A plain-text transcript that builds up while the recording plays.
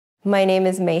My name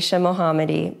is Maysha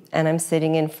Mohamedi, and I'm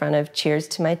sitting in front of Cheers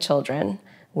to My Children,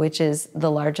 which is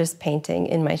the largest painting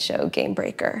in my show,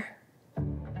 Gamebreaker.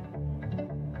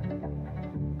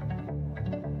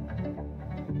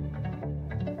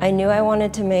 I knew I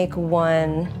wanted to make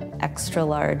one extra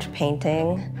large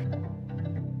painting.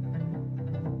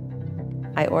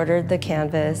 I ordered the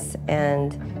canvas,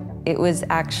 and it was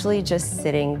actually just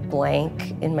sitting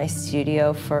blank in my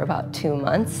studio for about 2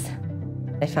 months.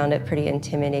 I found it pretty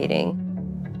intimidating.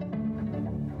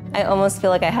 I almost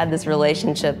feel like I had this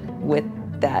relationship with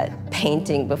that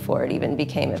painting before it even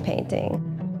became a painting.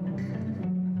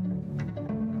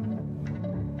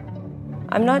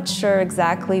 I'm not sure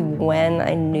exactly when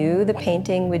I knew the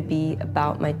painting would be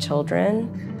about my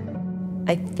children.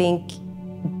 I think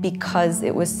because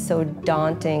it was so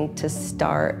daunting to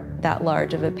start that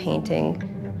large of a painting,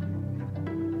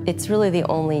 it's really the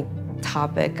only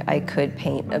topic I could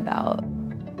paint about.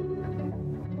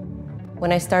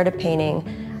 When I start a painting,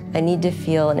 I need to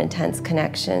feel an intense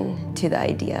connection to the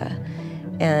idea.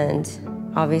 And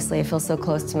obviously I feel so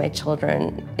close to my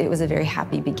children, it was a very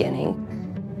happy beginning.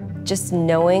 Just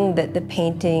knowing that the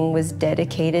painting was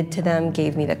dedicated to them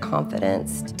gave me the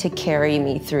confidence to carry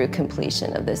me through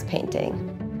completion of this painting.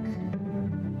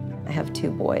 I have 2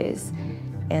 boys,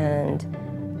 and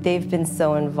they've been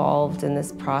so involved in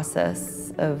this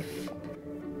process of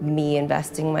me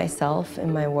investing myself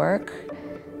in my work,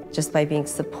 just by being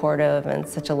supportive and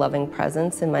such a loving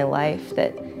presence in my life,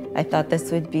 that I thought this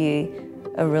would be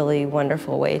a really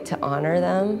wonderful way to honor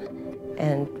them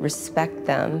and respect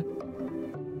them.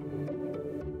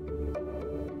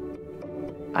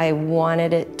 I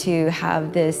wanted it to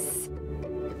have this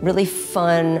really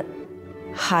fun,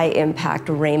 high-impact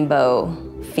rainbow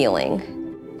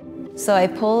feeling. So I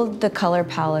pulled the color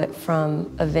palette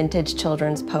from a vintage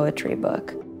children's poetry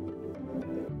book.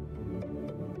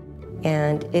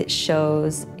 And it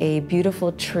shows a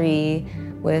beautiful tree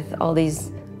with all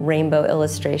these rainbow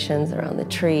illustrations around the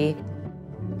tree.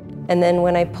 And then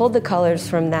when I pulled the colors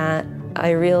from that,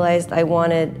 I realized I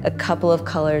wanted a couple of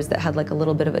colors that had like a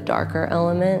little bit of a darker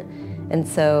element. And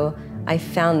so I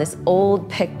found this old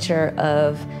picture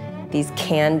of these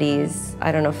candies.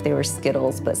 I don't know if they were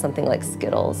Skittles, but something like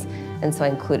Skittles. And so I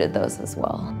included those as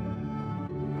well.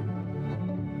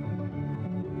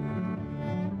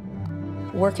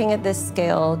 Working at this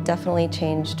scale definitely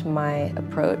changed my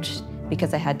approach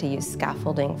because I had to use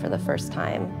scaffolding for the first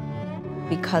time.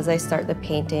 Because I start the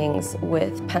paintings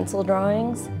with pencil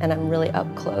drawings and I'm really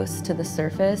up close to the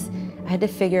surface, I had to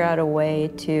figure out a way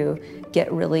to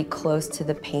get really close to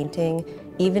the painting,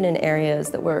 even in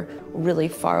areas that were really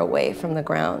far away from the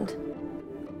ground.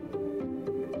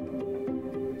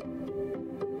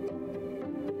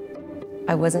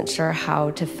 I wasn't sure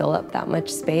how to fill up that much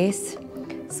space.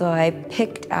 So I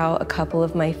picked out a couple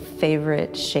of my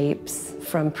favorite shapes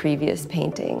from previous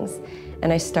paintings,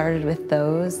 and I started with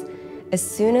those. As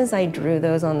soon as I drew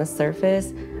those on the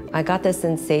surface, I got the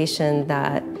sensation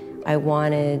that I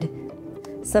wanted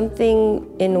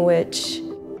something in which,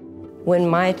 when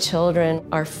my children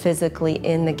are physically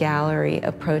in the gallery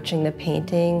approaching the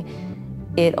painting,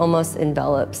 it almost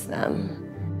envelops them.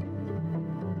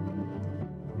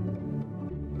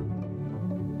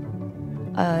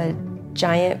 A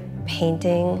giant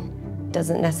painting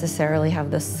doesn't necessarily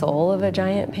have the soul of a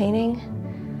giant painting.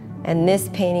 And this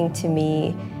painting to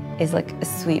me is like a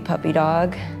sweet puppy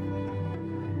dog.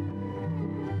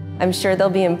 I'm sure they'll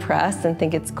be impressed and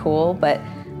think it's cool, but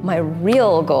my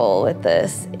real goal with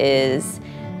this is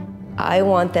I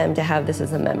want them to have this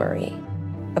as a memory.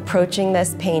 Approaching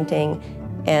this painting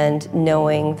and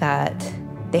knowing that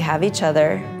they have each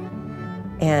other,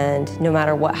 and no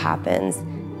matter what happens,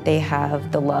 they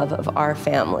have the love of our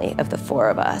family, of the 4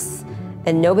 of us,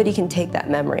 and nobody can take that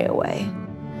memory away.